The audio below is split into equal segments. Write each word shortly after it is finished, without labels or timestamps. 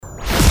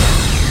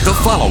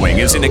The following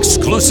is an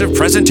exclusive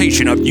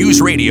presentation of News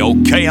Radio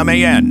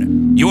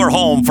KMAN, your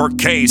home for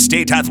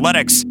K-State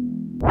athletics.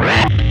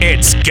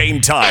 It's game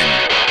time.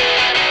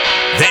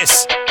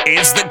 This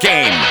is The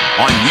Game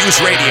on News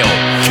Radio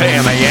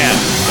KMAN.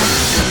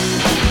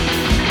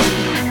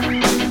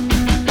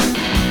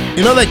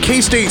 You know that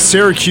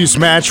K-State-Syracuse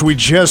match we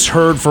just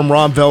heard from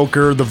Ron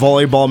Velker, the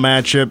volleyball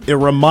matchup? It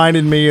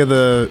reminded me of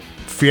the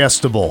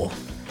Fiesta Bowl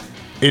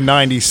in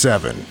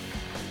 '97.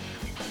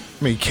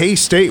 I mean,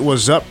 K-State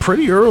was up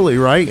pretty early,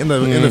 right, in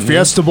the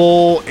Fiesta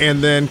Bowl,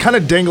 and then kind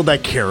of dangled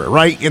that carrot,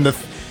 right?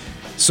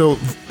 So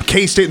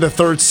K-State in the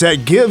third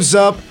set gives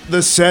up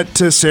the set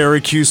to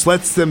Syracuse,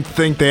 lets them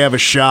think they have a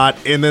shot,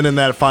 and then in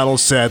that final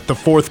set, the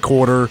fourth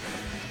quarter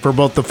for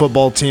both the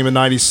football team in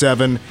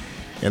 '97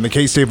 and the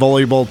K-State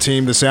volleyball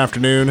team this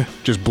afternoon,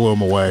 just blew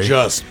them away.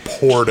 Just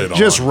poured it on.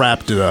 Just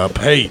wrapped it up.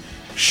 Hey,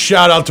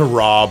 shout out to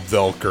Rob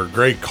Velker.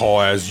 Great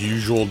call as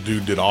usual.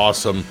 Dude did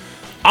awesome.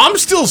 I'm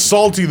still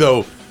salty,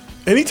 though.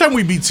 Anytime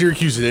we beat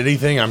Syracuse at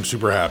anything, I'm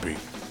super happy.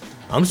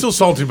 I'm still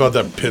salty about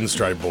that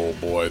Pinstripe Bowl,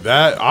 boy.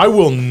 That I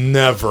will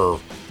never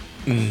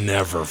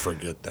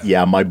forget that.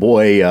 Yeah, my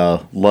boy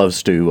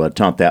loves to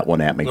taunt that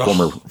one at me.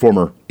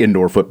 Former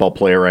indoor football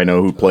player I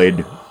know who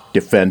played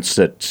defense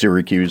at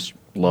Syracuse.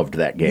 Loved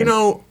that game. You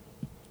know,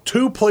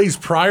 2 plays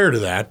prior to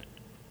that,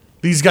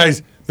 these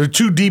guys, they're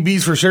 2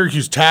 DBs for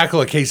Syracuse,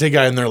 tackle a K-State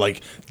guy, and they're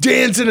like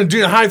dancing and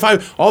doing high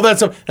five, all that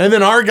stuff. And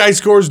then our guy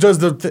scores,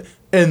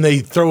 and they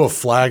throw a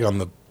flag on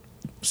the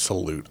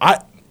salute.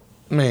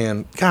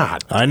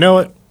 God. I know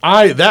it.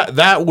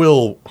 That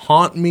will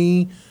haunt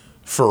me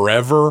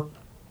forever.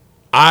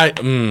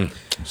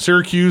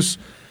 Syracuse,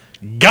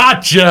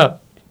 gotcha.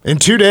 In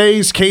 2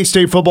 days,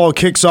 K-State football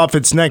kicks off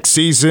its next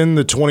season,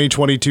 the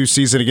 2022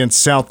 season against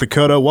South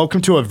Dakota.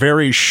 Welcome to a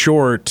very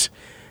short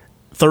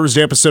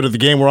Thursday episode of The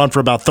Game. We're on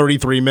for about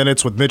 33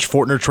 minutes with Mitch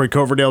Fortner, Troy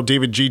Coverdale,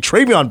 David G.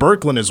 Travion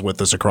Berkland is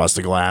with us across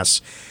the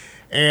glass.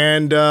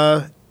 And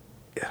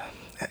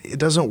it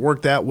doesn't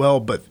work that well,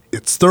 but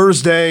it's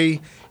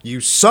Thursday. You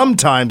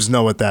sometimes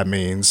know what that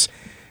means.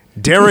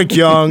 Derek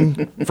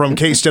Young from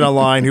K-State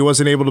Online, who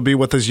wasn't able to be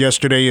with us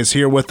yesterday, is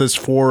here with us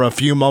for a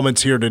few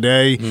moments here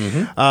today.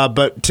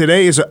 But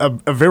today is a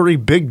very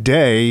big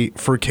day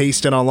for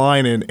K-State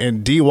Online,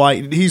 and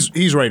DY,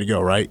 he's ready to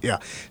go, right? Yeah.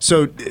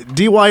 So,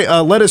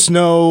 DY, let us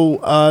know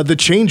the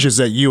changes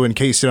that you and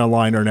K-State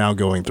Online are now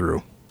going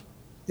through.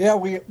 Yeah,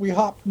 we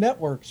hopped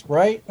networks,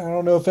 right? I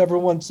don't know if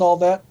everyone saw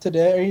that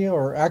today,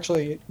 or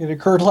actually it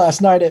occurred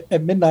last night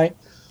at midnight.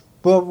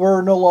 But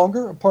we're no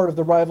longer a part of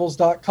the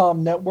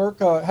Rivals.com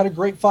network. Had a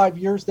great 5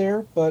 years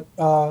there, but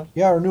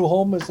our new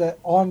home is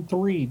at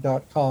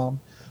On3.com.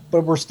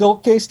 But we're still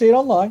K-State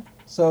Online,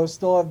 so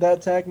still have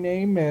that tag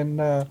name.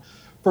 And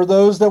for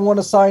those that want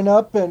to sign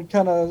up and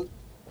kind of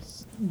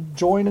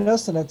join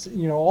us, and it's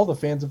all the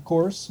fans, of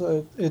course,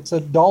 it's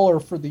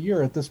 $1 for the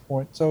year at this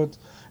point. So it's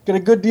got a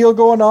good deal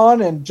going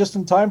on, and just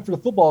in time for the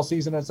football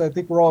season, as I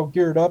think we're all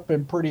geared up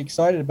and pretty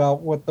excited about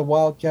what the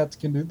Wildcats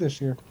can do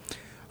this year.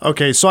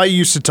 Okay, so I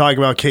used to talk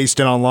about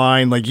K-State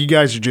Online. Like, you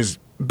guys are just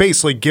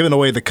basically giving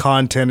away the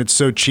content. It's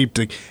so cheap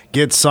to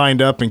get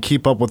signed up and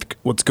keep up with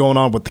what's going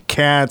on with the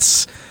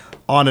Cats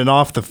on and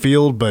off the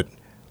field. But,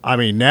 I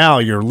mean, now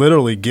you're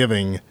literally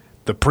giving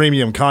the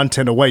premium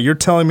content away. You're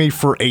telling me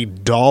for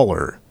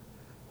 $1,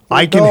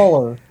 I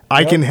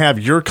can have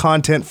your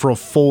content for a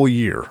full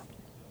year.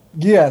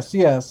 Yes.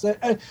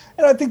 And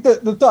I think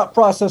that the thought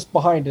process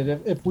behind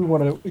it, if we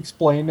want to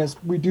explain, is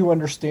we do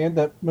understand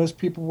that most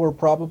people were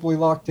probably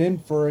locked in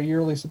for a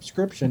yearly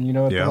subscription,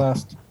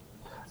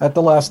 at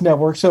the last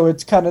network. So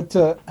it's kind of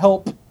to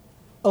help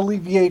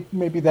alleviate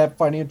maybe that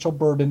financial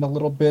burden a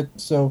little bit.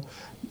 So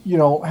you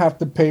don't have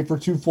to pay for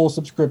 2 full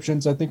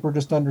subscriptions. I think we're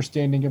just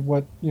understanding of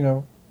what,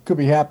 could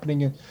be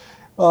happening in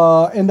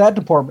that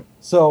department.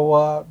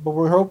 So, but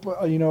we hope,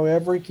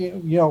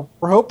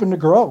 we're hoping to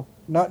grow.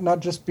 Not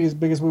just be as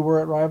big as we were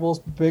at Rivals,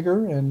 but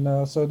bigger.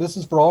 And so this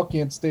is for all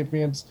Kansas State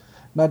fans,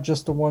 not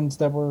just the ones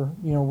that were,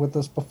 with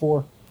us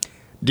before.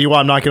 DY,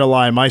 I'm not going to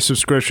lie. My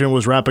subscription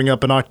was wrapping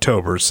up in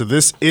October, so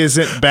this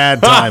isn't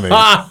bad timing.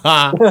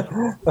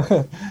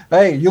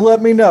 Hey, you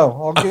let me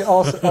know.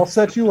 I'll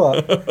set you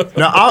up.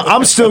 Now,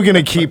 I'm still going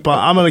to keep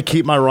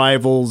my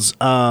Rivals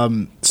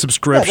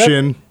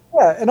subscription.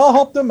 Yeah, and I'll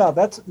help them out.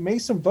 That's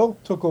Mason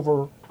Vogt took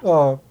over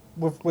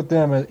with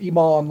them at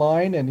Email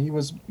Online, and he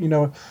was,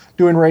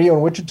 doing radio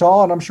in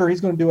Wichita, and I'm sure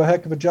he's going to do a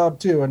heck of a job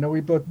too. I know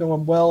we both know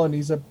him well, and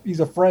he's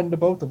a friend to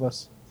both of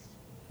us.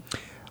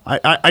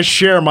 I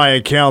share my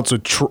accounts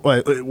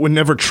with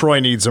whenever Troy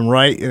needs them,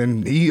 right?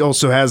 And he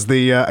also has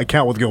the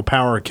account with Go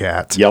Power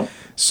Cat. Yep.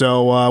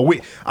 So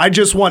I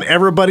just want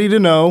everybody to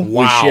know.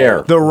 We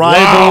share. The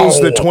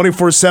Rivals, the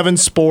 24/7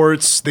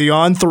 Sports, the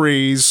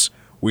On3s.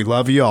 We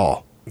love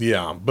y'all.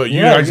 Yeah, but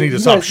you guys need to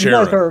stop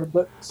sharing.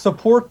 But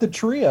support the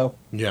trio.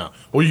 Yeah.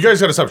 Well, you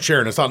guys got to stop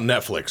sharing. It's not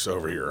Netflix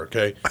over here,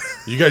 okay?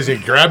 You guys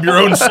need to grab your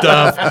own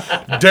stuff.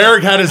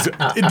 Derek had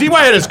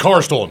DY had his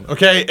car stolen,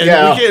 okay? And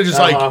we can't just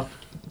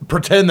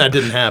pretend that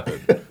didn't happen.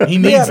 He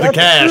needs the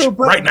cash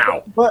right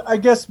now. But I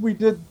guess we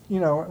did,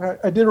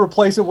 I did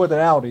replace it with an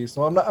Audi,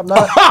 so I'm not I'm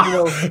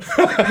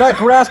not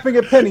grasping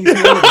at pennies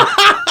here.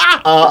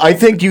 I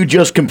think you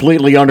just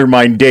completely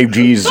undermined Dave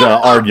G's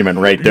argument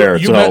right there.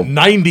 You meant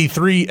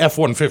 93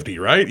 F-150,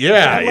 right?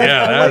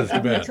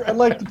 I'd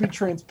like to be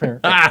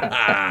transparent.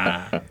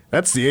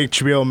 That's the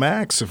HBO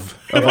Max of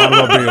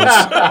automobiles.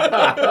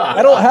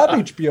 I don't have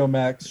HBO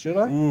Max, should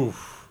I?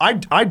 Oof.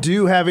 I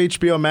do have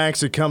HBO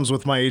Max. It comes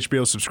with my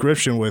HBO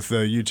subscription with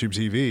YouTube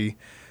TV.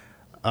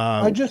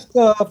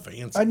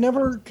 I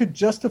never could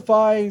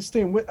justify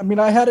staying with. I mean,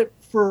 I had it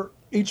for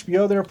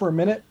HBO there for a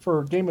minute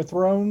for Game of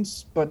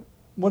Thrones, but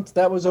once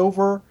that was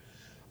over,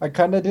 I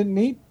kind of didn't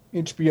need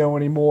HBO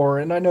anymore.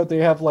 And I know they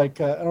have I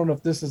don't know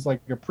if this is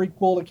like a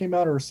prequel that came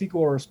out or a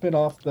sequel or a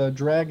spinoff, the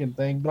Dragon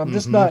thing, but I'm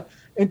just not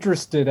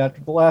interested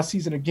after the last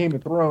season of Game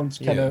of Thrones.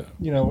 Kind of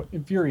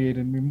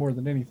infuriated me more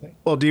than anything.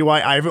 Well, DY,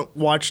 I haven't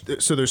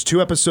watched. So there's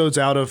 2 episodes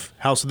out of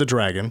House of the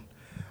Dragon.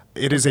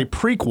 It is a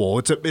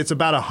prequel. It's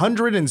about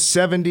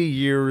 170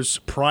 years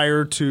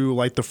prior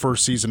to the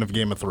first season of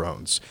Game of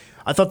Thrones.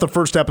 I thought the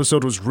first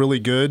episode was really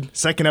good.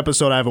 Second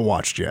episode I haven't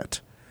watched yet,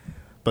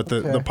 but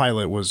the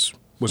pilot was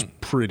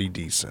pretty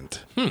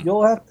decent.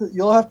 You'll have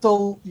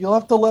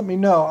to let me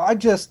know.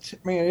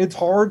 It's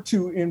hard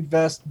to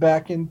invest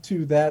back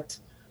into that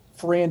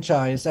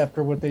franchise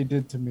after what they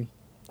did to me.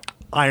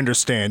 I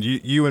understand.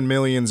 You and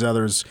millions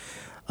others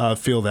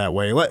feel that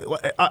way.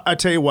 I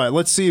tell you what,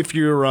 let's see if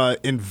you're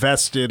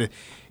invested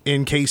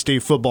in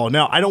K-State football.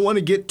 Now, I don't want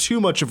to get too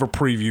much of a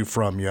preview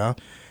from you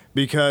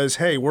because,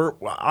 hey,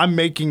 I'm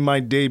making my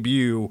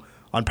debut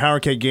on Power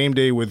K Game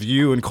Day with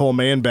you and Cole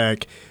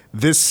Manbeck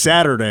this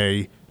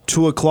Saturday,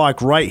 2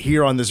 o'clock right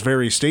here on this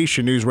very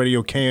station, News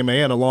Radio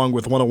KMAN, along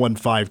with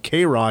 101.5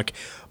 K-Rock.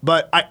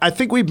 But I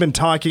think we've been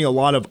talking a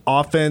lot of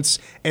offense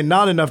and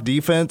not enough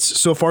defense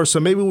so far, so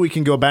maybe we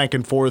can go back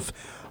and forth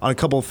on a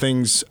couple of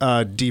things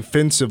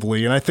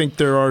defensively. And I think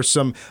there are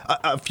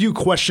a few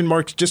question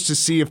marks just to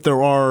see if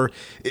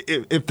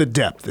if the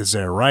depth is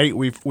there, right?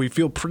 We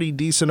feel pretty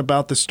decent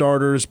about the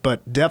starters,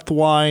 but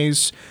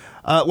depth-wise,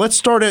 let's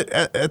start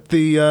at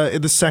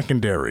the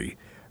secondary.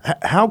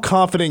 How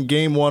confident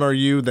game 1 are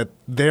you that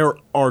there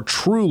are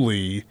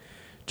truly,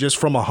 just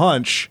from a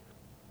hunch,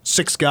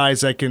 6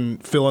 guys that can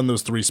fill in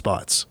those 3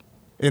 spots,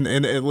 in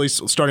at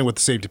least starting with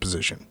the safety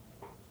position?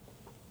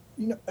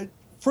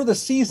 For the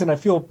season, I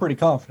feel pretty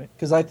confident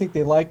because I think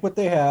they like what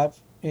they have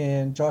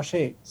in Josh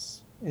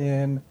Hayes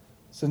and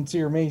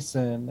Sincere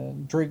Mason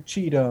and Drake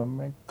Cheatham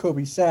and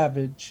Kobe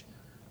Savage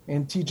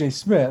and TJ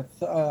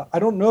Smith. I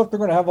don't know if they're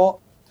going to have a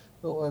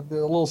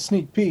little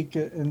sneak peek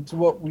into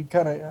what we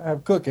kind of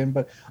have cooking,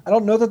 but I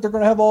don't know that they're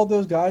going to have all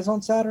those guys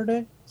on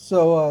Saturday.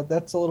 So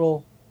that's a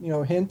little,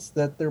 hints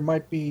that there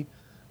might be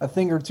a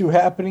thing or two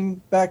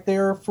happening back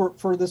there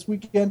for this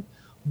weekend,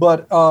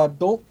 but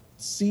don't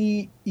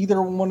see either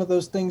one of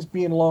those things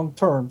being long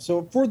term.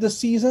 So for the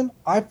season,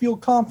 I feel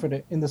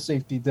confident in the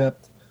safety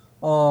depth,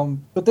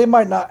 but they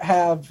might not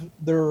have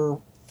their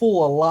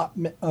full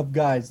allotment of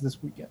guys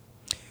this weekend.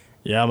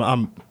 Yeah,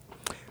 I'm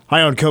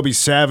high on Kobe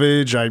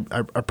Savage. I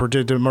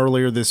predicted him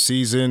earlier this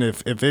season.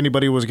 If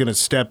anybody was going to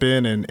step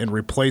in and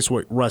replace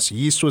what Russ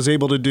Yeast was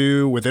able to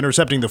do with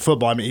intercepting the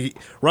football,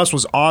 Russ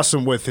was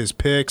awesome with his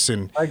picks.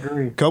 And I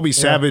agree. Kobe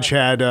Savage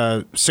had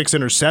 6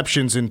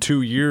 interceptions in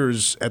 2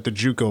 years at the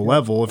JUCO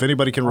level. If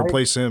anybody can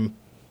replace him.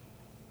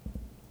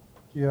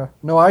 Yeah,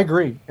 no, I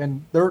agree.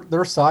 And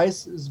their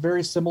size is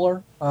very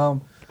similar.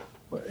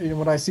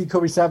 When I see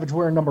Kobe Savage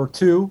wearing number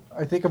 2,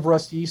 I think of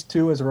Russ Yeast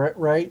too as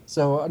right.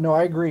 So no,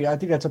 I agree. I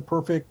think that's a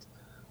perfect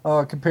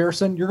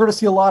comparison. You're going to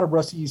see a lot of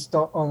Russ Yeast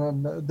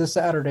on this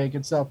Saturday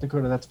against South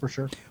Dakota. That's for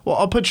sure. Well,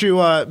 I'll put you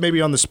maybe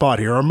on the spot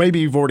here, or maybe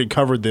you've already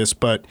covered this,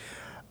 but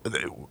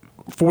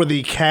for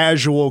the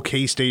casual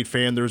K-State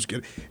fan,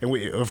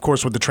 of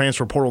course, with the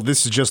transfer portal,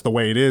 this is just the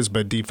way it is.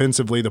 But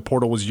defensively, the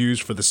portal was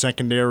used for the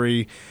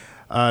secondary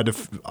to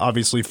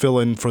obviously fill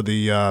in for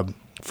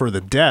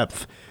the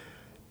depth.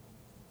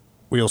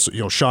 We also,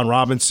 Sean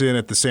Robinson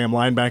at the Sam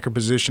linebacker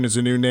position is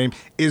a new name.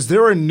 Is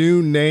there a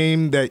new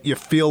name that you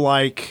feel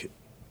like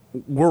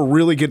we're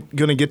really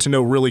going to get to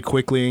know really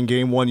quickly in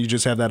game 1? You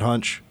just have that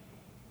hunch?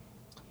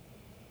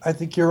 I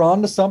think you're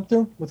on to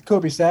something with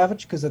Kobe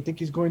Savage because I think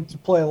he's going to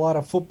play a lot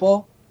of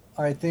football.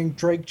 I think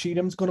Drake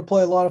Cheatham's going to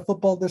play a lot of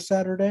football this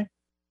Saturday.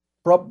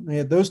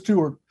 Those two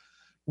are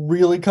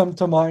really come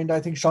to mind. I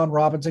think Sean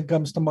Robinson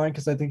comes to mind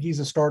because I think he's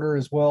a starter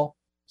as well.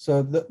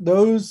 So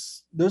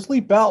those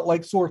leap out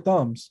like sore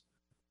thumbs.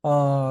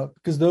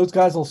 Because those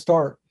guys will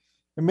start.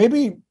 And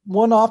maybe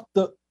one a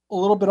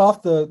little bit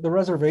off the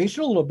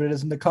reservation a little bit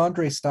is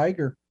Nicondre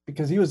Steiger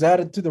because he was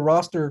added to the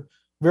roster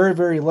very,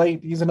 very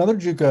late. He's another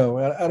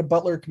JUCO out of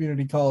Butler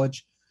Community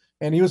College,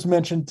 and he was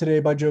mentioned today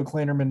by Joe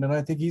Klanderman, and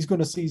I think he's going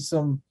to see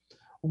some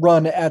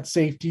run at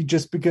safety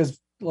just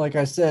because, like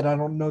I said, I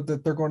don't know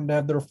that they're going to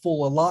have their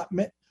full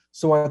allotment.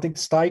 So I think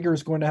Steiger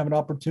is going to have an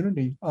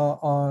opportunity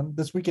on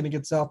this weekend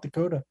against South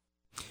Dakota.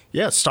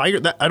 Yeah,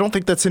 Steiger, I don't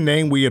think that's a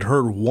name we had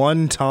heard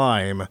one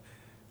time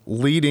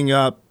leading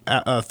up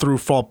through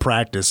fall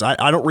practice.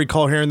 I don't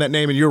recall hearing that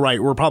name, and you're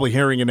right. We're probably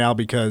hearing it now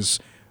because,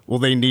 well,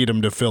 they need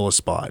him to fill a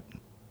spot.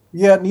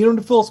 Yeah, need him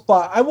to fill a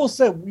spot. I will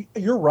say,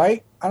 you're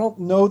right. I don't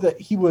know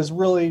that he was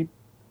really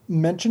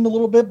mentioned a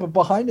little bit, but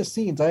behind the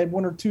scenes, I had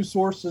one or two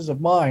sources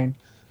of mine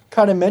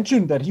kind of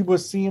mentioned that he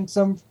was seeing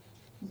some,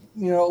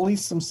 at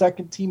least some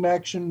second team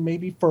action,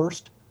 maybe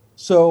first.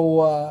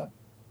 So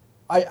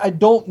I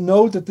don't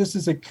know that this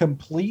is a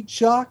complete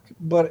shock,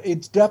 but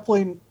it's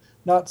definitely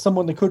not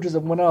someone the coaches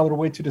have went out of their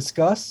way to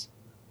discuss.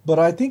 But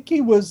I think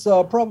he was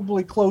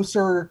probably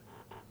closer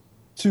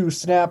to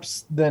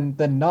snaps than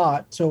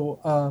not.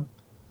 So,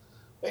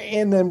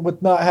 and then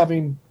with not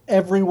having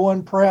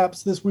everyone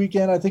perhaps this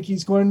weekend, I think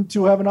he's going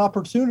to have an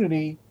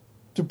opportunity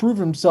to prove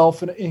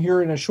himself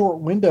here in a short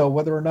window,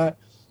 whether or not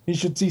he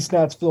should see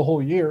snaps for the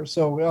whole year.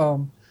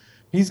 So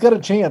he's got a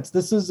chance.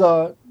 This is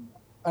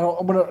I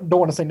don't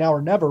want to say now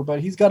or never, but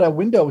he's got a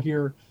window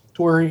here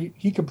to where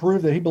he can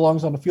prove that he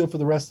belongs on the field for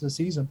the rest of the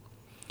season.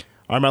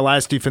 All right, my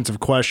last defensive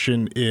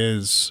question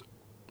is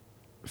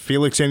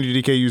Felix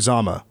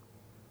Anudike-Uzomah.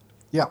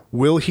 Yeah.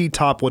 Will he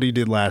top what he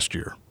did last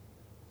year?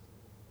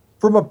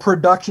 From a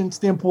production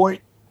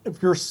standpoint,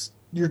 if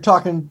you're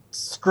talking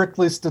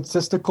strictly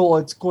statistical,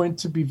 it's going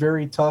to be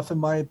very tough in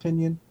my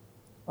opinion,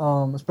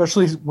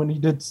 especially when he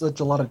did such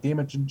a lot of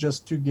damage in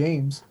just 2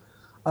 games.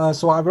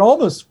 So I would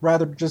almost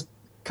rather just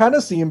kind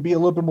of see him be a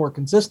little bit more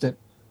consistent.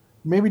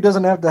 Maybe he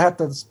doesn't have to have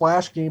the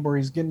splash game where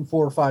he's getting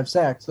 4 or 5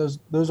 sacks.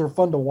 Those are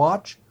fun to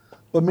watch,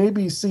 but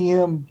maybe see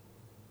him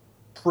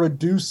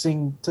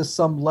producing to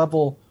some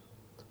level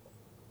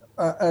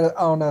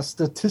on a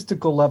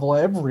statistical level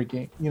every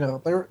game.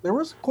 There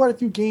was quite a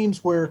few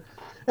games where,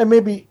 and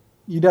maybe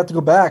you'd have to go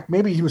back,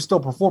 maybe he was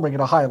still performing at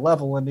a high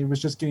level and he was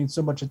just getting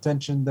so much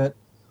attention that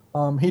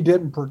he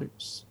didn't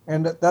produce.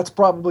 And that's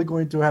probably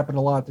going to happen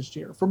a lot this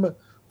year.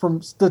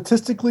 From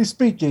statistically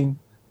speaking,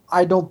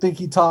 I don't think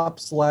he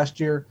tops last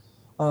year.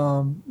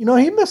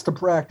 He missed a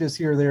practice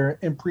here or there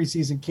in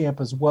preseason camp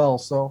as well.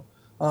 So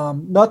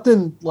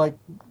nothing like,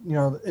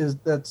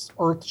 that's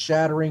earth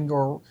shattering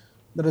or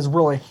that is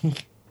really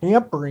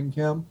hampering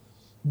him.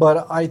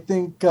 But I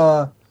think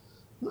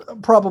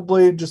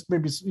probably just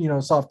maybe,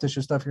 soft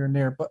tissue stuff here and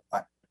there, but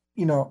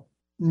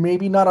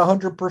maybe not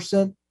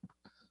 100%,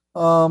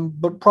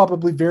 but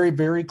probably very,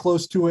 very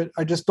close to it.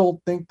 I just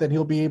don't think that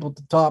he'll be able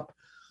to top,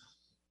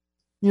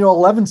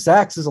 11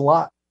 sacks is a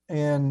lot.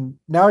 And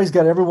now he's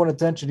got everyone's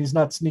attention. He's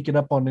not sneaking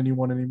up on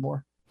anyone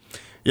anymore.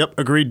 Yep,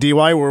 agreed,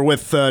 DY. We're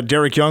with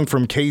Derek Young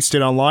from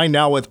K-State Online,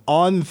 now with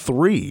On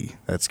 3.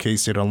 That's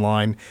K-State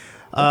Online.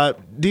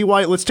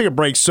 DY, let's take a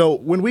break. So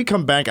when we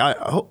come back, I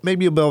hope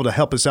maybe you'll be able to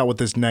help us out with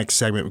this next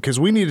segment because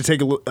we need to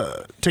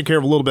take care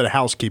of a little bit of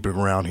housekeeping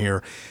around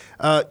here.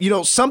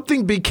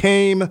 Something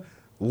became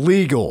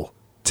legal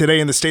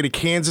today in the state of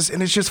Kansas,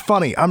 and it's just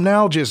funny. I'm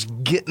now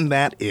just getting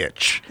that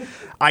itch.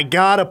 I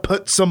got to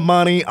put some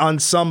money on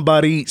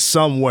somebody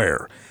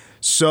somewhere.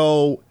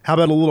 So how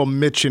about a little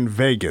Mitch in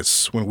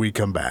Vegas when we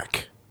come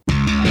back?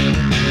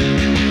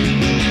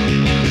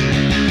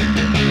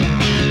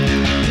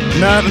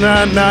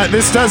 No.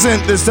 This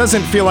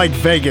doesn't feel like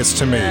Vegas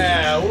to me.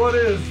 Yeah, what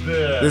is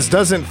this? This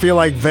doesn't feel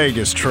like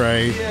Vegas,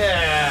 Trey.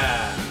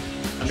 Yeah.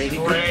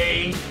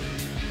 Trey,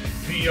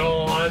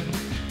 Dion.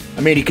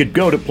 He could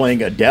go to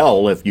playing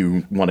Adele if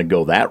you want to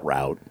go that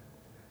route.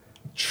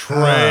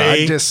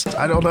 Trey.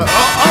 I don't know.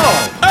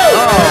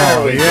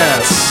 Oh,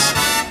 yes.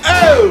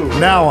 Oh.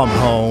 Now I'm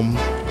home.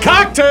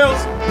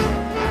 Cocktails.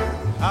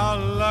 How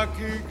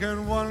lucky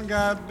can one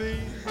guy be?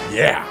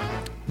 Yeah.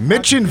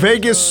 Mitch in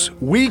Vegas,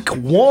 week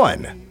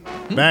 1.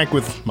 Back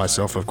with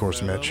myself, of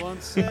course, Mitch.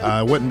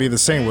 Wouldn't be the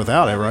same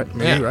without it, right?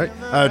 Maybe, right?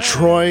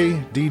 Troy,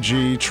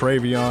 DG,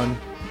 Travion.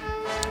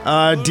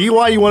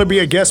 DY, you want to be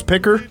a guest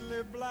picker?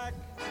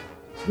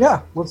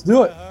 Yeah, let's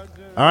do it.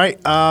 All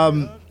right.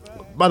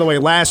 By the way,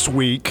 last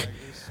week,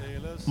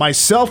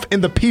 myself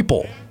and the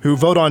people who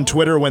vote on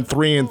Twitter went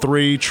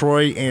 3-3.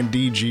 Troy and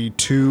DG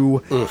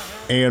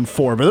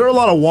 2-4. But there are a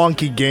lot of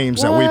wonky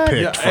games that we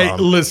picked from. Hey,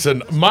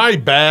 listen, my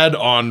bad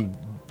on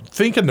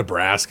thinking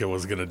Nebraska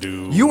was going to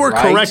do. You were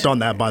correct on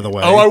that, by the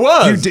way. Oh, I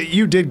was.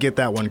 You did get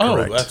that one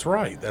correct. Oh,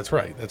 that's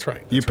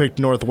right. You picked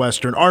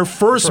Northwestern. Our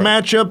first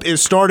matchup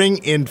is starting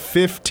in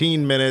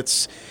 15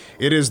 minutes.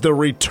 It is the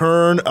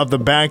return of the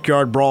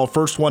backyard brawl.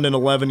 First one in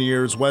 11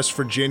 years. West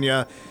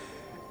Virginia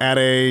at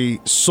a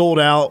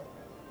sold-out,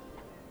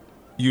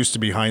 used to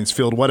be Heinz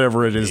Field,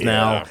 whatever it is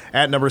now,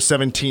 at number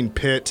 17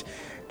 Pitt.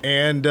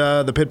 And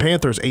the Pitt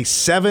Panthers, a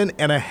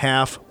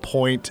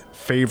 7.5-point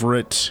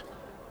favorite.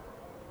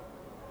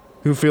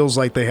 Who feels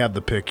like they have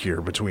the pick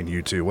here between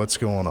you two? What's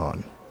going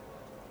on?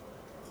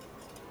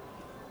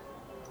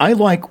 I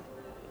like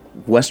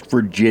West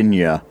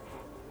Virginia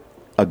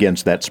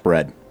against that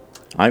spread.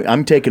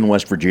 I'm taking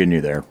West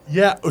Virginia there.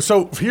 Yeah,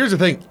 so here's the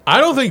thing. I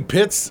don't think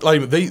Pitt's,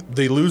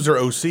 they lose their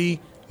OC.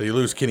 They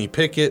lose Kenny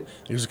Pickett.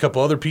 They lose a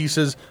couple other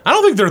pieces. I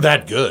don't think they're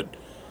that good.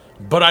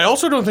 But I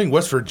also don't think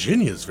West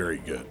Virginia is very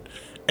good.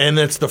 And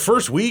it's the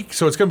first week,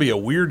 so it's going to be a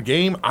weird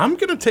game. I'm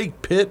going to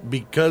take Pitt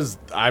because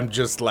I'm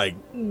just like,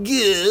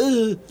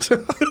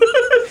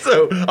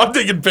 So I'm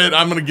taking Pitt.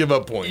 I'm going to give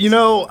up points.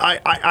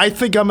 I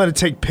think I'm going to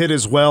take Pitt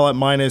as well at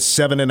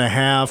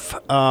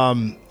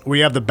 -7.5.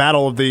 We have the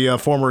battle of the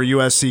former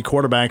USC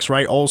quarterbacks,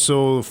 right?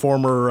 Also,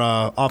 former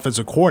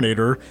offensive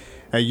coordinator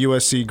at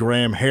USC,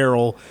 Graham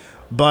Harrell.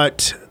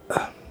 But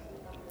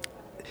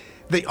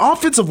the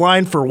offensive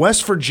line for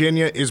West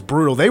Virginia is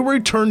brutal. They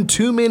returned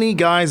too many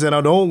guys at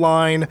an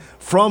O-line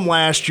from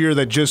last year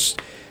that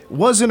just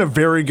wasn't a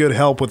very good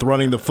help with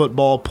running the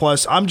football.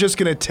 Plus, I'm just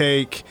going to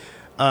take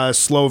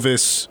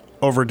Slovis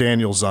over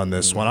Daniels on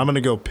this one. I'm going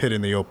to go Pitt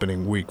in the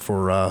opening week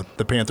for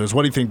the Panthers.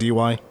 What do you think,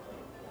 DY?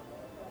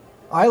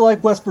 I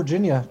like West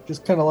Virginia,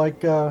 just kind of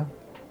like,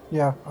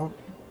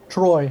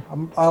 Troy.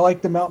 I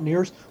like the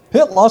Mountaineers.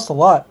 Pitt lost a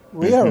lot.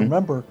 We got to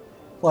remember,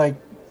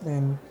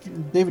 and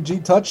David G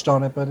touched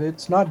on it, but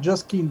it's not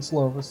just Keene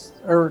Slovis.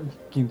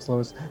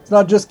 It's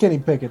not just Kenny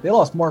Pickett. They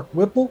lost Mark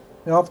Whipple,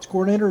 the offensive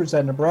coordinator, who's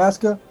at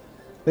Nebraska.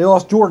 They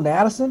lost Jordan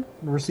Addison,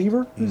 the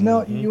receiver, who's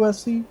now at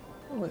USC.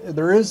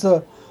 There is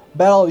a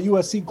battle of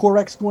USC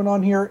quarterbacks going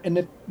on here,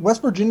 and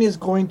West Virginia is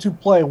going to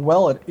play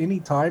well at any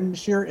time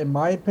this year, in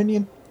my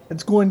opinion.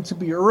 It's going to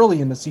be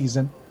early in the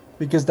season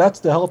because that's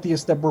the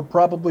healthiest that we're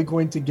probably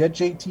going to get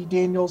JT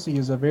Daniels. He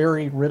has a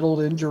very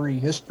riddled injury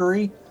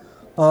history.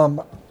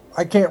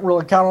 I can't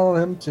really count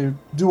on him to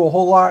do a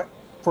whole lot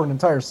for an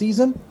entire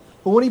season.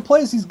 But when he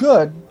plays, he's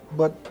good.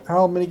 But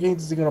how many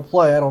games is he going to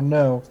play? I don't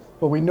know.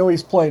 But we know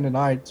he's playing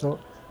tonight. So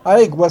I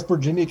think West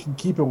Virginia can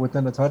keep it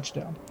within a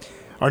touchdown.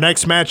 Our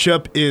next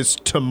matchup is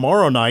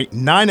tomorrow night,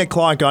 9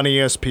 o'clock on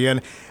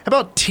ESPN. How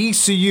about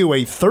TCU,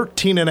 a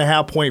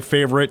 13.5-point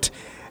favorite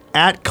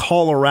at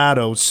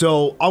Colorado?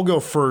 So I'll go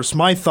first.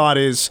 My thought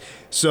is,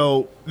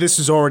 this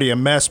is already a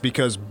mess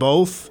because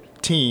both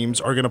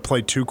teams are going to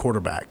play two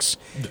quarterbacks.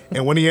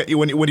 And when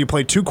you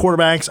play two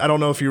quarterbacks, I don't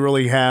know if you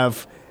really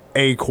have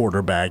a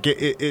quarterback.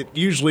 It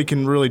usually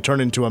can really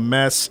turn into a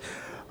mess.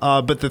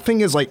 But the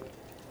thing is,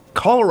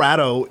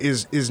 Colorado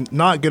is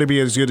not going to be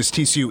as good as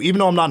TCU. Even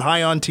though I'm not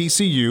high on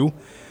TCU,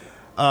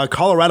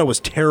 Colorado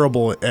was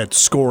terrible at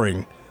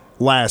scoring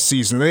last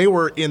season. They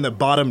were in the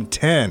bottom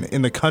 10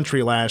 in the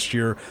country last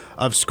year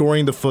of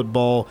scoring the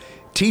football.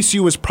 TCU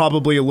was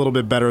probably a little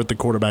bit better at the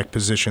quarterback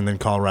position than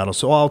Colorado,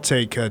 so I'll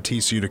take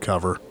TCU to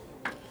cover.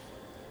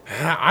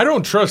 I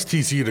don't trust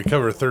TCU to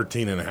cover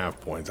 13.5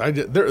 points.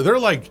 They're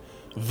like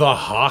the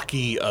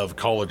hockey of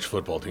college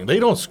football team. They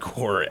don't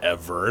score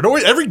ever.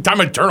 Every time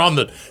I turn on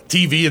the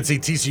TV and see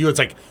TCU, it's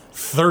like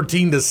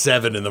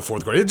 13-7 in the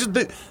fourth quarter.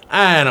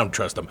 I don't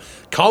trust them.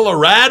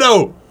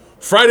 Colorado,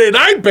 Friday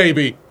night,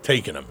 baby,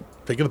 taking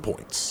the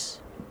points.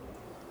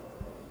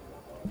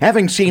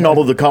 Having seen all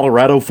of the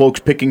Colorado folks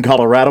picking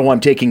Colorado,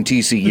 I'm taking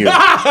TCU.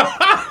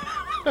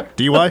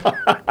 DY?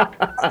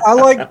 I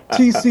like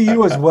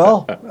TCU as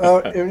well.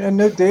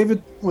 And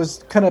David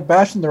was kind of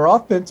bashing their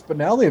offense, but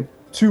now they have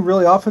two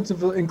really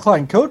offensive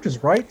inclined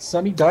coaches, right?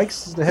 Sonny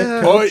Dykes is the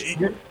head coach.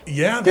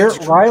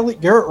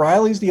 Garrett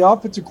Riley's the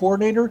offensive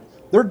coordinator.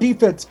 Their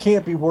defense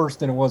can't be worse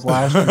than it was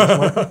last year.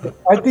 So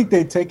I think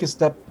they take a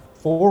step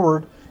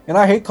forward. And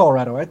I hate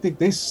Colorado. I think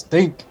they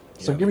stink.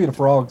 So give me the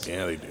Frogs.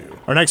 Yeah, they do.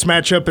 Our next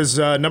matchup is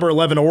number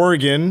 11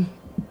 Oregon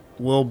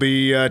will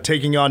be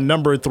taking on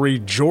number 3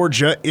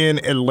 Georgia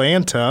in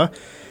Atlanta.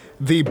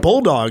 The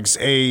Bulldogs,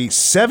 a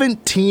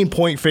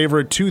 17-point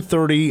favorite,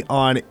 2:30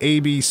 on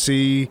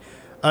ABC.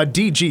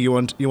 DG, you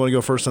want to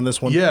go first on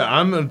this one? Yeah,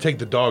 I'm going to take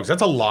the Dogs.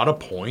 That's a lot of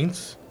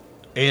points,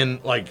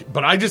 and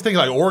but I just think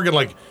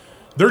Oregon,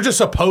 they're just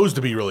supposed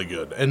to be really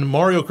good, and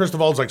Mario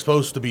Cristobal's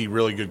supposed to be a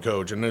really good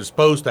coach, and it's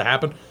supposed to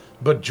happen.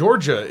 But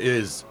Georgia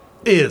is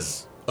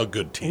a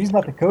good team. He's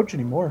not the coach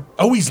anymore.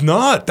 Oh, he's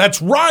not.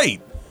 That's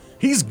right.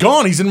 He's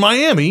gone. He's in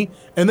Miami,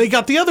 and they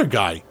got the other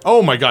guy.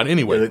 Oh my God.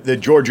 Anyway, the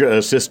Georgia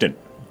assistant.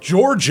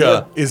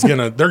 Georgia is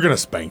they're gonna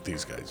spank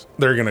these guys.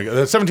 They're gonna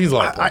 17's a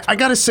lot of points. I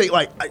gotta say,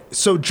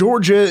 so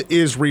Georgia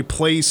is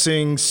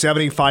replacing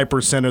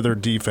 75% of their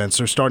defense,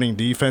 their starting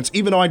defense.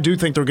 Even though I do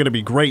think they're gonna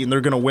be great and they're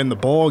gonna win the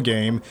ball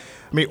game.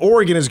 I mean,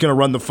 Oregon is gonna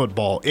run the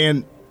football,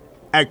 and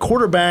at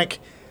quarterback,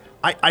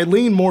 I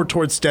lean more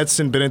towards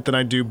Stetson Bennett than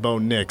I do Bo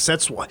Nix.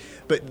 That's why.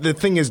 But the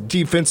thing is,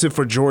 defensive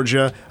for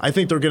Georgia, I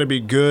think they're gonna be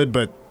good,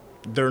 but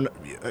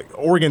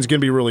Oregon's gonna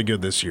be really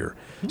good this year.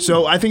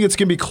 So I think it's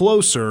gonna be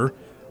closer.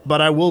 But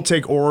I will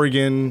take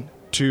Oregon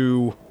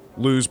to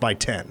lose by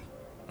 10.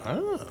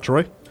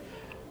 Troy?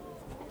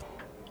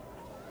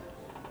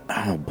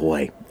 Oh,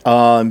 boy.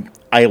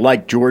 I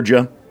like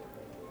Georgia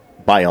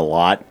by a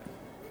lot,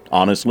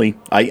 honestly.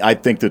 I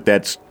think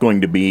that's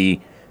going to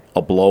be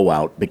a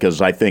blowout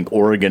because I think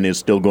Oregon is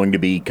still going to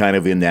be kind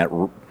of in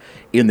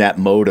that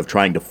mode of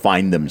trying to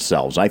find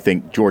themselves. I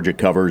think Georgia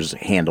covers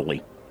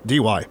handily.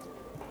 DY?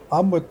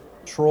 I'm with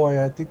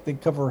Troy. I think they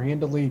cover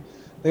handily.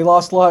 They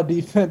lost a lot of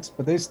defense,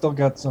 but they still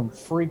got some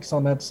freaks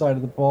on that side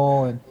of the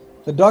ball, and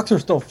the Ducks are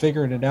still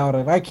figuring it out,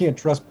 and I can't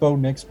trust Bo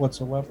Nix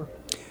whatsoever.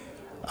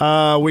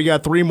 We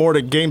got 3 more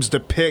games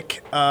to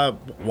pick.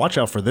 Watch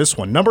out for this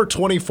one. Number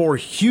 24,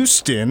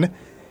 Houston,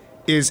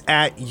 is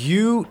at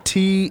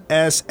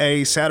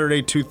UTSA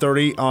Saturday,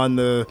 2:30 on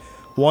the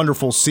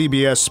wonderful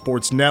CBS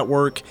Sports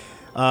Network.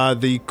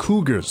 The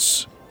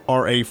Cougars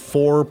are a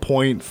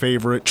 4-point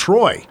favorite.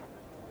 Troy.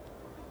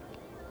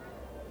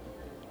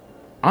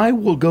 I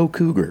will go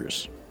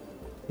Cougars.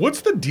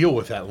 What's the deal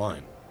with that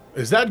line?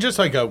 Is that just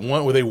like a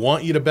one where they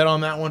want you to bet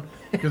on that one?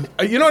 'Cause,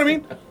 you know what I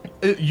mean?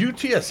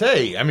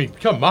 UTSA, I mean,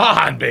 come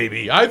on,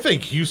 baby. I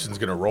think Houston's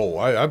going to roll.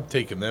 I'm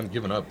taking them,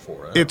 giving up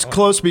for it. It's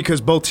close because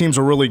both teams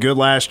were really good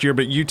last year,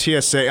 but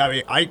UTSA, I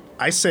mean,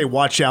 I say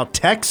watch out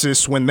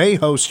Texas when they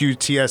host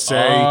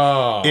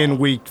UTSA in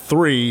week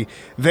 3.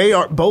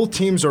 Both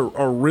teams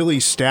are really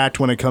stacked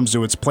when it comes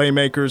to its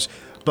playmakers,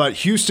 but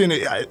Houston,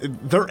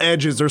 their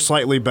edges, they're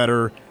slightly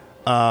better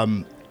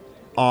on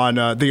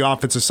the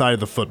offensive side of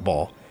the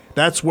football.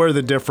 That's where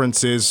the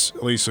difference is,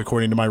 at least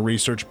according to my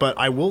research, but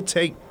I will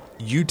take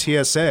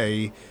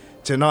UTSA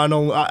to not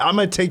only I'm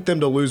going to take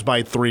them to lose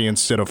by 3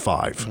 instead of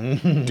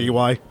 5.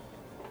 DY?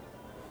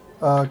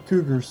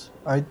 Cougars.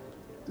 I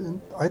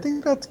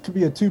think that could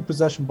be a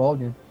 2-possession ball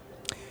game.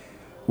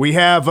 We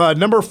have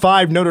number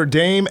 5 Notre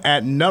Dame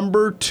at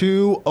number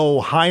 2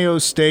 Ohio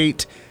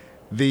State.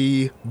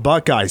 The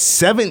Buckeyes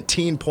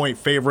 17-point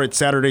favorite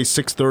Saturday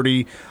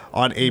 6:30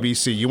 on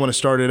ABC. You want to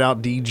start it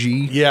out,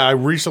 DG? Yeah, I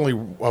recently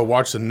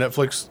watched the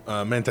Netflix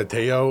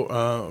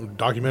Mantateo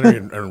documentary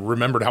and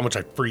remembered how much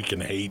I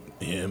freaking hate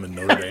him and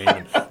Notre Dame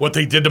and what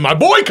they did to my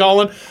boy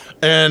Colin,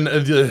 and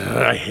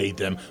I hate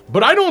them.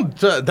 But I don't.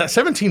 That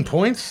 17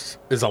 points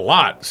is a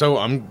lot, so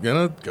I'm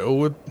gonna go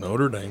with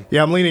Notre Dame.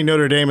 Yeah, I'm leaning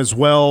Notre Dame as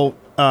well.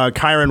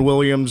 Kyron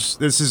Williams.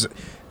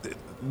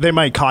 They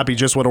might copy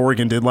just what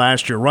Oregon did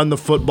last year. Run the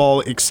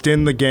football,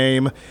 extend the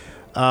game,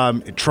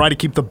 try to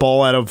keep the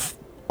ball out of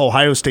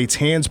Ohio State's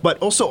hands. But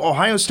also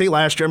Ohio State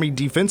last year, I mean,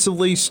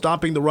 defensively,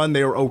 stopping the run,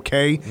 they were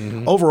okay.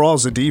 Mm-hmm. Overall,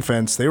 as a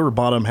defense, they were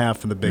bottom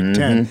half in the Big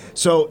Ten.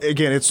 So,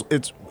 again, it's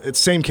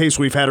same case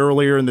we've had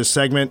earlier in this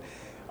segment,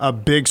 a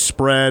big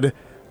spread.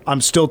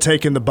 I'm still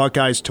taking the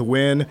Buckeyes to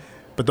win,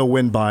 but they'll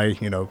win by,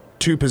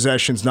 2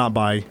 possessions, not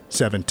by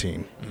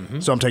 17.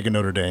 So I'm taking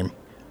Notre Dame.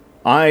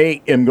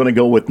 I am going to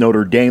go with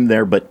Notre Dame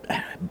there, but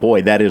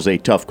boy, that is a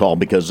tough call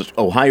because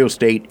Ohio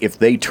State, if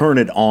they turn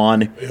it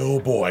on, oh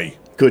boy,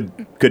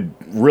 could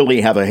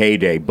really have a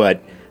heyday.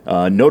 But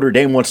Notre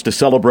Dame wants to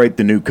celebrate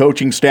the new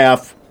coaching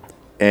staff,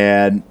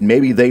 and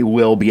maybe they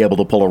will be able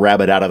to pull a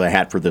rabbit out of the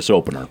hat for this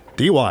opener.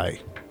 DY.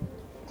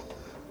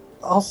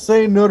 I'll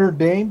say Notre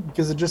Dame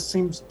because it just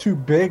seems too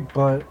big,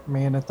 but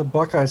man, at the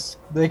Buckeyes,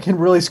 they can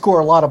really score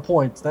a lot of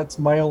points. That's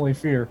my only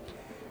fear.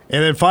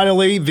 And then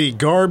finally, the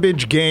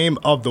garbage game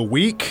of the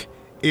week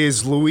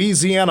is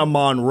Louisiana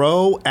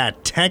Monroe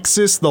at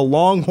Texas. The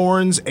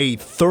Longhorns, a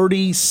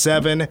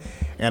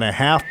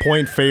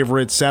 37.5-point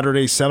favorite,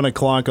 Saturday, 7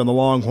 o'clock on the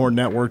Longhorn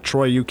Network.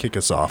 Troy, you kick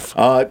us off.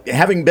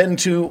 Having been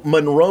to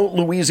Monroe,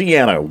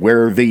 Louisiana,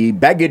 where the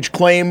baggage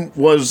claim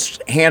was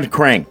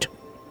hand-cranked.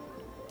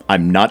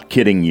 I'm not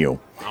kidding you.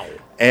 Wow.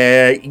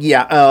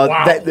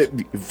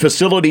 The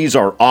facilities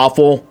are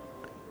awful.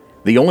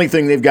 The only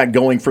thing they've got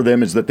going for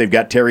them is that they've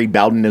got Terry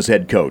Bowden as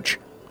head coach.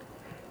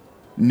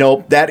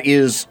 Nope, that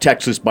is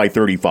Texas by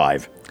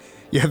 35.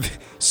 Yeah,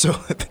 so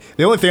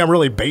the only thing I'm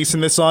really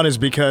basing this on is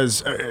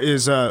because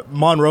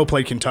Monroe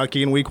played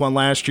Kentucky in week 1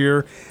 last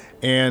year,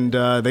 and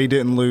they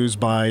didn't lose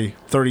by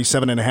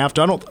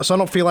 37.5. So I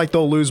don't feel like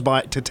they'll lose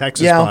to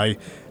Texas by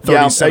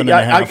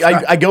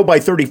 37.5. I go by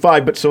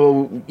 35, but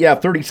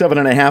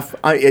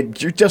 37.5.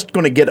 You're just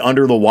going to get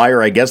under the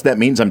wire. I guess that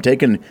means I'm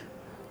taking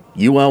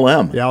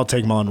ULM. Yeah, I'll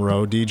take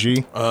Monroe.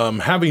 DG?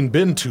 Having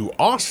been to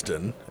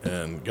Austin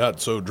and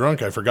got so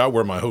drunk I forgot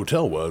where my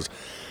hotel was,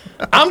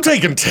 I'm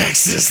taking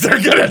Texas.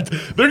 They're gonna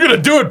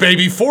do it,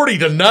 baby.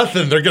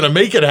 40-0. They're gonna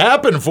make it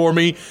happen for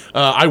me.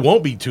 I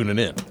won't be tuning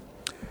in.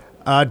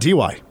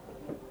 DY?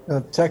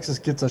 Texas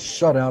gets a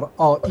shutout.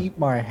 I'll eat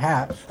my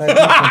hat. That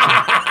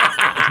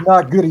defense is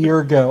not good a year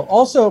ago.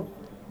 Also,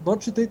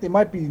 don't you think they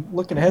might be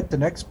looking ahead to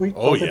next week?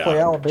 Oh, They play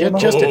Alabama.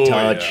 Just a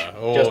touch.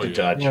 Yeah. Just a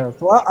touch. Yeah,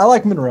 so I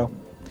like Monroe.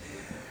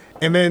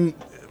 And then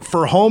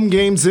for home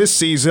games this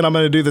season, I'm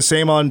going to do the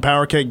same on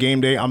Power Cat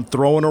Game Day. I'm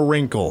throwing a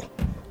wrinkle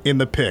in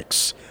the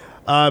picks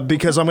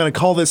because I'm going to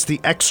call this the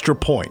extra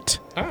point.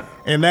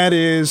 And that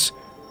is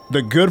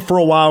the good for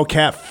a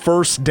Wildcat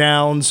first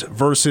downs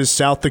versus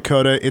South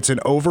Dakota. It's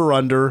an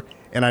over-under,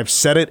 and I've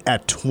set it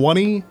at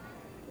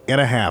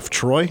 20.5.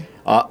 Troy?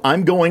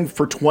 I'm going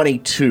for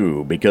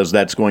 22 because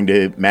that's going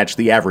to match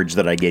the average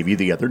that I gave you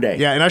the other day.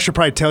 Yeah, and I should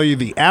probably tell you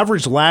the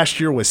average last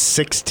year was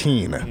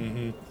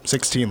 16.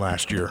 16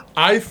 last year.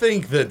 I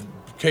think that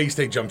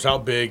K-State jumps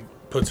out big,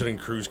 puts it in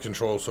cruise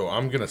control, so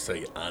I'm going to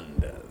say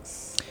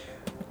unders.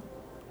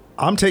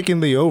 I'm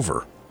taking the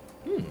over.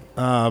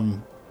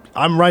 I'm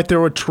right there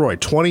with Troy.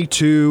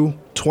 22,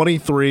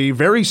 23.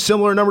 Very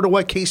similar number to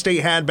what K-State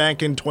had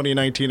back in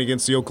 2019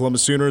 against the Oklahoma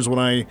Sooners when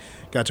I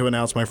got to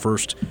announce my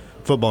first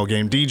football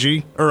game.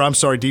 DY.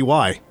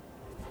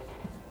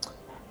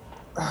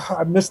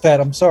 I missed that.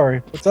 I'm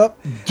sorry. What's up?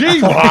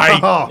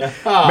 DY!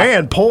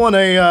 Man, pulling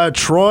a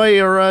Troy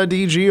or a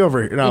DG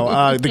over here.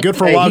 No, the good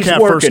for Hey, Wildcat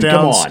he's working. first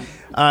downs. Come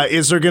on.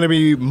 Is there going to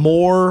be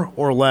more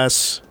or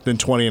less than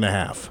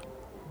 20.5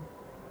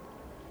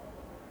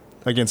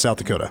 against South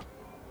Dakota?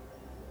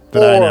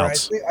 that I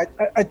announce.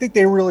 I think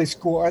they really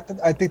score.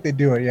 I think they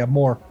do it. Yeah,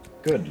 more.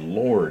 Good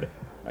Lord.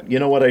 You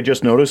know what I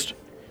just noticed?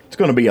 It's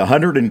going to be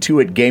 102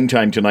 at game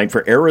time tonight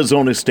for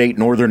Arizona State,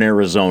 Northern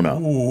Arizona.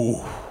 Ooh.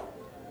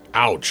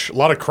 Ouch. A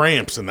lot of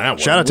cramps in that one.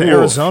 Shout out to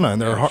Arizona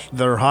and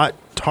their hot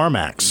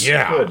tarmacs.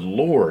 Yeah. Good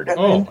Lord.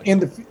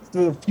 And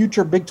the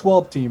future Big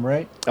 12 team,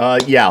 right?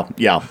 Yeah.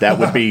 That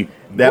would be...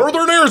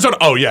 Northern Arizona.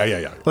 Oh,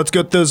 yeah. Let's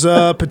get those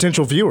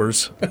potential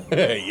viewers.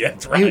 Yeah,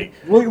 that's right.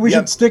 We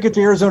should stick it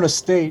to Arizona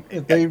State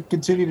if they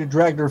continue to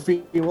drag their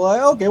feet.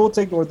 Well, okay, we'll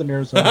take Northern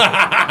Arizona.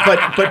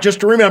 but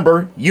just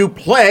remember, you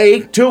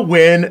play to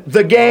win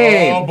the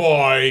game. Oh,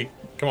 boy.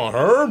 Come on,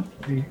 Herb.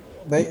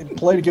 They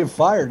play to get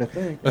fired, I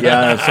think.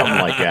 Yeah, something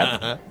like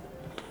that.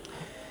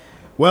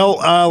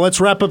 Well,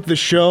 let's wrap up the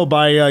show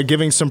by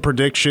giving some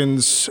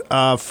predictions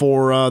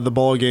for the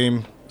ball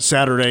game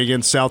Saturday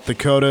against South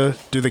Dakota.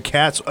 Do the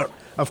Cats...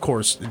 Of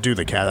course, do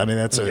the Cats. I mean,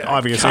 that's an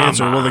obvious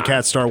answer. Will the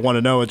Cats start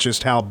 1-0? It's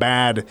just how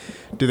bad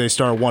do they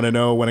start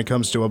 1-0 when it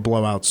comes to a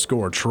blowout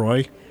score,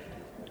 Troy?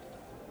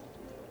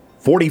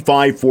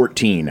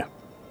 45-14.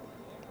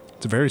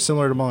 It's very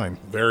similar to mine.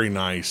 Very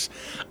nice.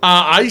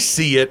 I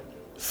see it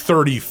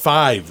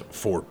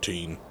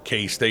 35-14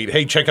 K-State.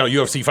 Hey, check out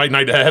UFC Fight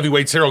Night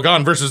heavyweight Cyril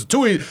Gahn versus Tai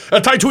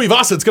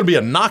Tuivasa. It's going to be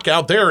a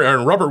knockout there.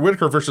 And Robert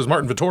Whitaker versus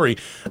Martin Vettori.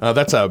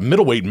 That's a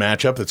middleweight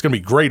matchup that's going to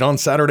be great on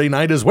Saturday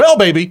night as well,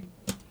 baby.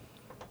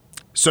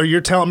 So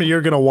you're telling me you're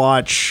going to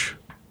watch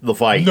the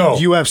fight? No.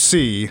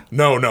 UFC?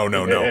 No.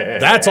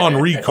 That's on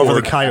record. Over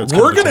the Coyotes.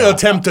 We're going to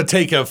attempt to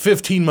take a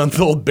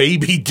 15-month-old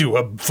baby to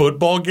a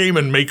football game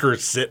and make her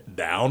sit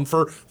down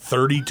for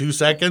 32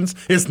 seconds.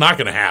 It's not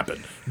going to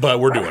happen, but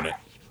we're doing it.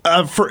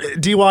 For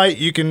DY,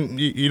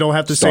 you don't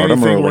have to say Start 'em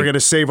anything. early. We're going to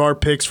save our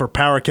picks for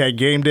Power Cat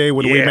Game Day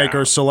when we Yeah. make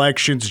our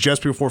selections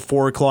just before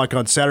 4 o'clock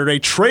on Saturday.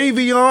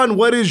 Travion,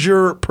 what is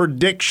your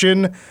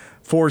prediction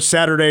for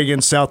Saturday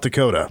against South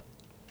Dakota?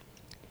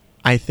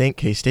 I think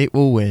K-State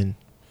will win.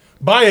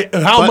 By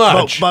how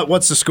much? But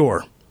what's the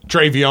score?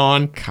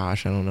 Travion,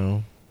 Gosh, I don't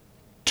know.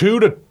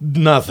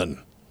 2-0.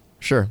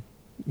 Sure.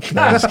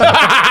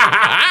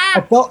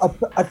 I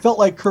felt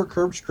like Kirk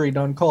Herbstreit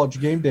on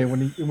College Game Day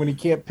when he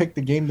can't pick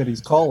the game that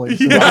he's calling.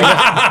 So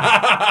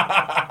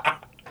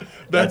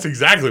That's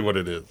exactly what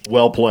it is.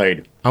 Well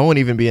played. I won't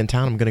even be in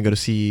town. I'm going to go to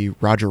see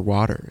Roger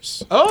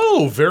Waters.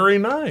 Oh, very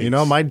nice. You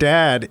know, my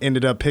dad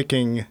ended up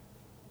picking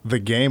the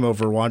game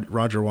over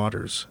Roger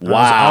Waters. Wow.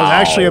 I was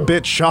actually a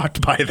bit shocked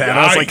by that.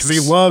 I was like, because he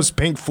Yikes. loves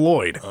Pink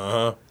Floyd.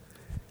 Oh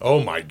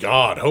my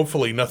God!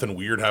 Hopefully nothing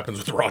weird happens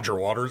with Roger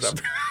Waters.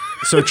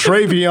 So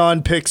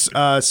Travion picks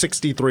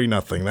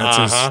 63-0.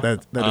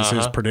 That's that is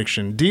his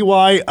prediction.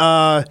 DY,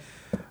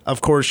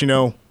 of course,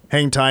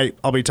 hang tight.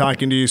 I'll be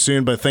talking to you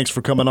soon, but thanks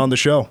for coming on the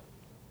show.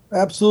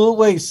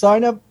 absolutely,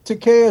 sign up to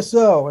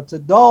KSO. It's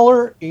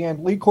 $1,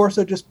 and Lee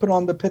Corso just put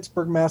on the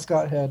Pittsburgh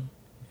mascot head.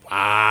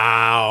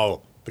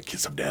 Wow, the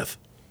kiss of death.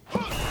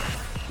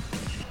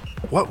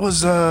 What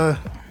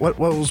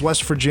was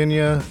West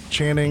Virginia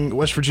chanting?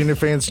 West Virginia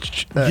fans,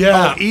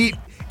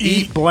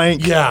 eat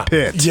blank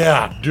pit.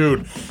 Yeah,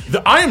 dude.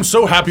 I am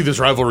so happy this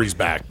rivalry's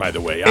back. By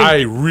the way,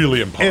 I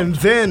really am pumped. And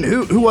then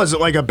who was it?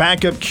 Like a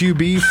backup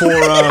QB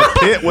for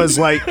Pitt was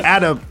like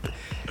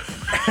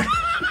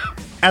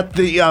at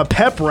the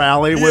pep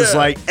rally was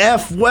like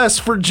F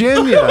West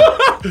Virginia.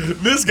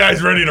 This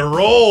guy's ready to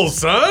roll,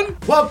 son.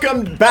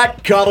 Welcome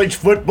back, college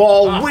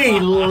football. We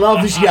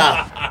loves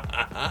ya.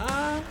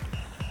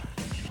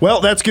 Well,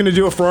 that's going to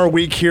do it for our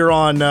week here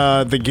on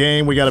the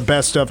game. We got a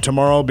best of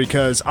tomorrow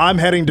because I'm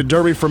heading to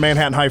Derby for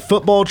Manhattan High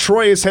football.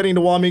 Troy is heading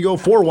to Wamego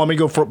for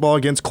Wamego football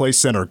against Clay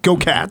Center. Go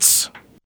Cats.